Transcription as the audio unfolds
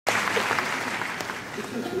Look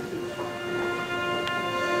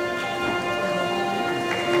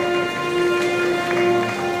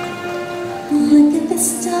at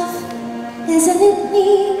this stuff, isn't it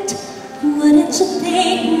neat? Wouldn't you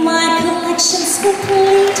think my collection's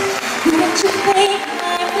complete? Wouldn't you think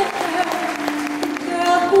I'm the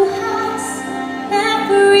girl who has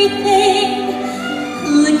everything?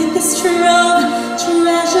 Look at this trove,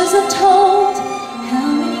 treasures untold.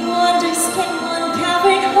 How many wonders can one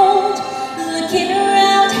cavern hold? Looking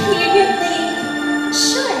around here you think,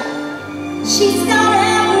 sure, she's got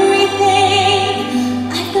everything.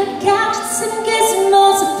 I've got gadgets and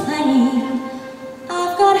gizmos aplenty.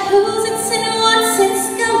 I've got who's it's and what's it's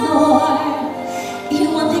galore. You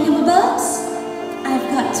want thingamabobs? I've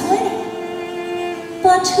got 20.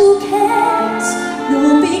 But who cares?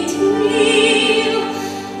 No big deal.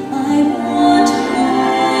 I want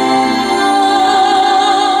more.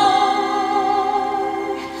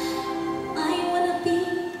 I wanna be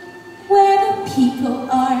where the people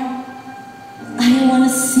are. I wanna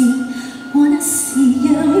see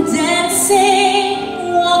you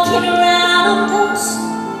dancing, walking around those,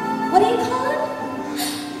 what do you call it?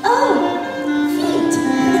 Oh, feet.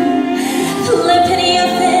 Flipping your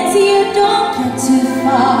fancy, you don't get too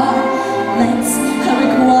far. Legs are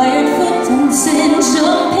required for dancing,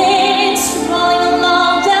 jumping, strolling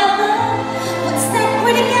along down the, what's that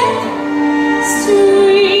word again?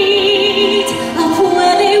 Street. Up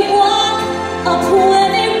where they walk, up where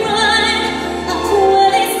they run, up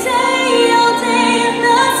where they stay all day in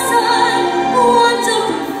the sun.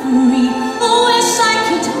 Wonderful, free, wish I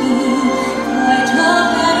could be part of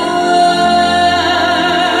that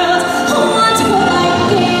world. What would I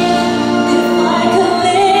give if I could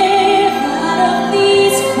live out of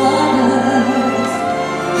these waters?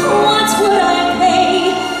 What would I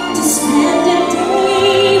pay to spend a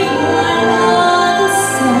day right on the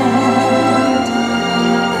sand?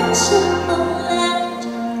 Children of land,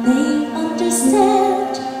 they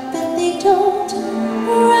understand that they don't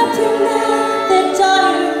reprimand their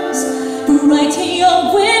daughters. Bright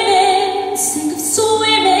young women, sick of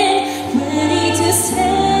swimming, ready to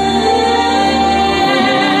stand.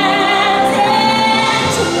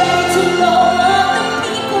 And ready to know what the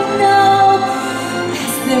people know.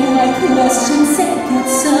 Ask them right questions and get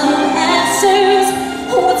some answers.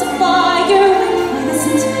 What's fire and what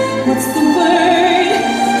isn't? What's the word?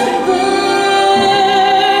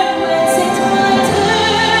 Burn. When's it my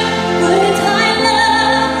turn? Wouldn't I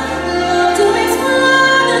love to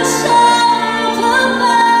explore the sharp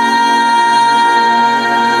above?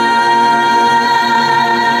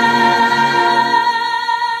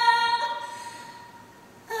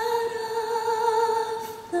 Out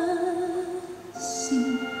of the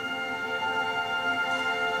sea.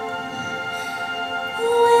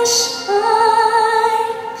 Wish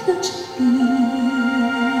I could be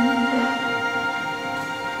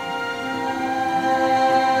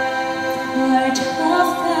part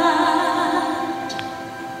of that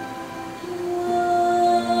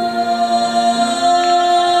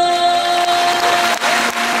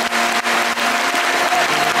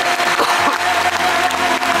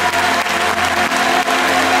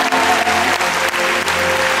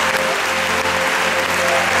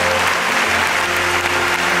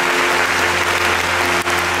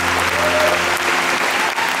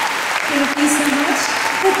Thank you so much.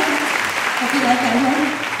 Hope you like that one.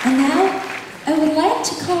 And now, I would like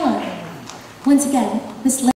to call on, once again, Miss